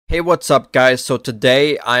Hey, what's up guys? So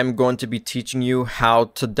today I'm going to be teaching you how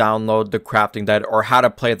to download the Crafting Dead, or how to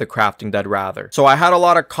play the Crafting Dead rather. So I had a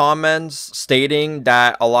lot of comments stating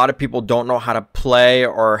that a lot of people don't know how to play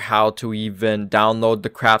or how to even download the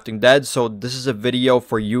Crafting Dead. So this is a video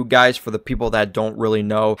for you guys, for the people that don't really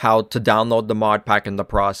know how to download the mod pack in the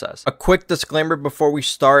process. A quick disclaimer before we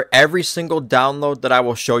start: every single download that I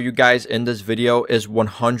will show you guys in this video is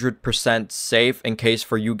 100% safe. In case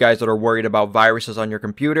for you guys that are worried about viruses on your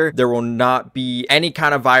computer, there will not be any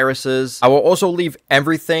kind of viruses. I will also leave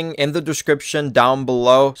everything in the description down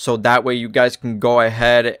below, so that way you guys can go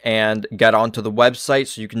ahead and get onto the website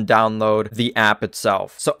so you can download the app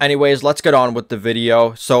itself. So anyways, let's get on with the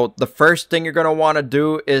video. So the first thing you're going to want to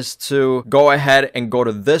do is to go ahead and go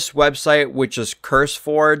to this website, which is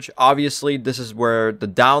CurseForge. Obviously this is where the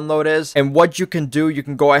download is, and what you can do, you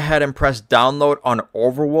can go ahead and press download on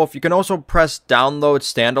Overwolf. You can also press download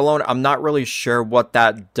standalone. I'm not really sure what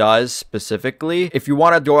that does specifically. If you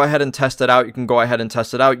want to go ahead and test it out, you can go ahead and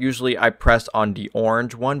test it out. Usually I press on the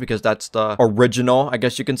orange one because that's the original, I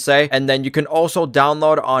guess you can say. And then you can also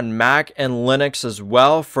download on Mac and Linux as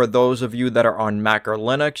well. For those of you that are on Mac or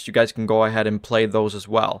Linux, you guys can go ahead and play those as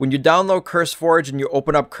well. When you download CurseForge and you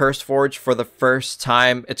open up CurseForge for the first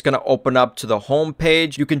time, it's going to open up to the home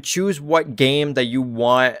page. You can choose what game that you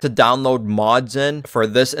want to download mods in. For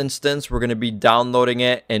this instance, we're going to be downloading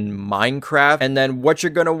it in Minecraft. And then what you're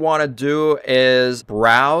going to want to do is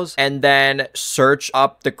browse and then search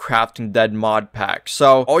up the Crafting Dead mod pack.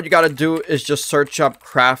 So all you got to do is just search up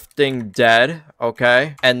Crafting Dead,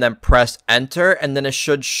 okay, and then press enter, and then it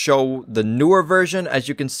should show the newer version, as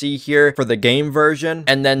you can see here, for the game version.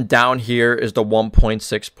 And then down here is the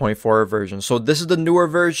 1.6.4 version. So this is the newer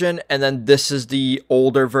version, and then this is the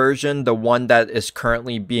older version, the one that is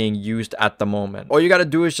currently being used at the moment. All you got to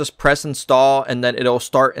do is just press install, and then it'll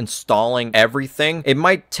start installing everything. It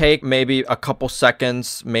might take maybe a couple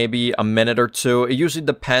seconds, maybe a minute or two. It usually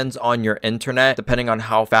depends on your internet, depending on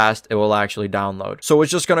how fast it will actually download. So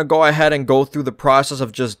it's just going to go ahead and go through the process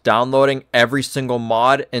of just downloading every single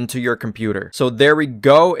mod into your computer. So there we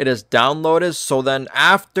go, it is downloaded. So then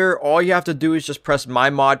after, all you have to do is just press my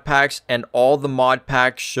mod packs, and all the mod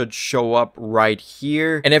packs should show up right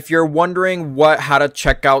here. And if you're wondering how to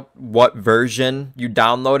check out what version you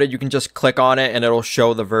downloaded, you can just click on it and it'll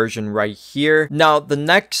show the version right here. Now the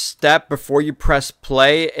next step before you press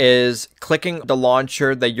play is clicking the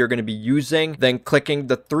launcher that you're going to be using, then clicking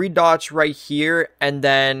the three dots right here, and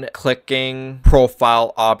then clicking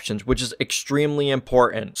profile options, which is extremely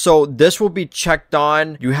important. So this will be checked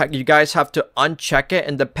on. You guys have to uncheck it,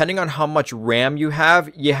 and depending on how much RAM you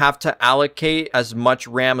have to allocate as much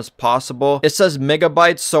RAM as possible. It says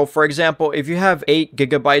megabytes, so for example, if you have 8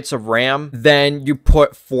 gigabytes of RAM, then you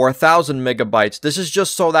put 4,000 megabytes. This is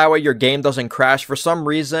just so that way your game doesn't crash. For some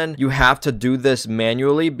reason you have to do this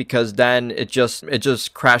manually, because then it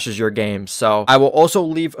just crashes your game. So I will also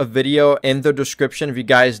leave a video in the description if you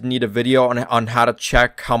guys need a video on how to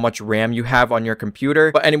check how much RAM you have on your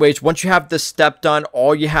computer. But anyways, once you have this step done,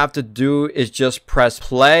 all you have to do is just press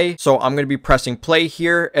play. So I'm going to be pressing play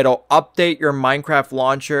here. It'll update your Minecraft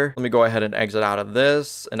launcher. Let me go ahead and exit out of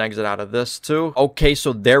this and exit out of this too. Okay,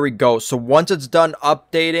 so there we go. So once it's done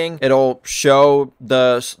updating, it'll show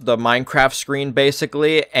the Minecraft screen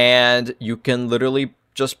basically, and you can literally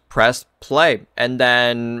just press play. And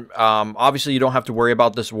then obviously you don't have to worry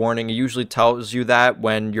about this warning. It usually tells you that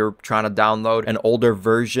when you're trying to download an older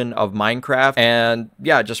version of Minecraft. And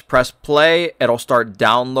yeah, just press play. It'll start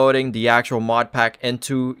downloading the actual mod pack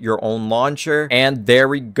into your own launcher, and there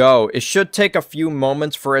we go. It should take a few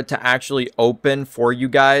moments for it to actually open for you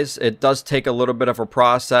guys. It does take a little bit of a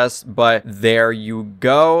process, but there you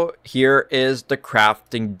go. Here is the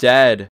Crafting Dead.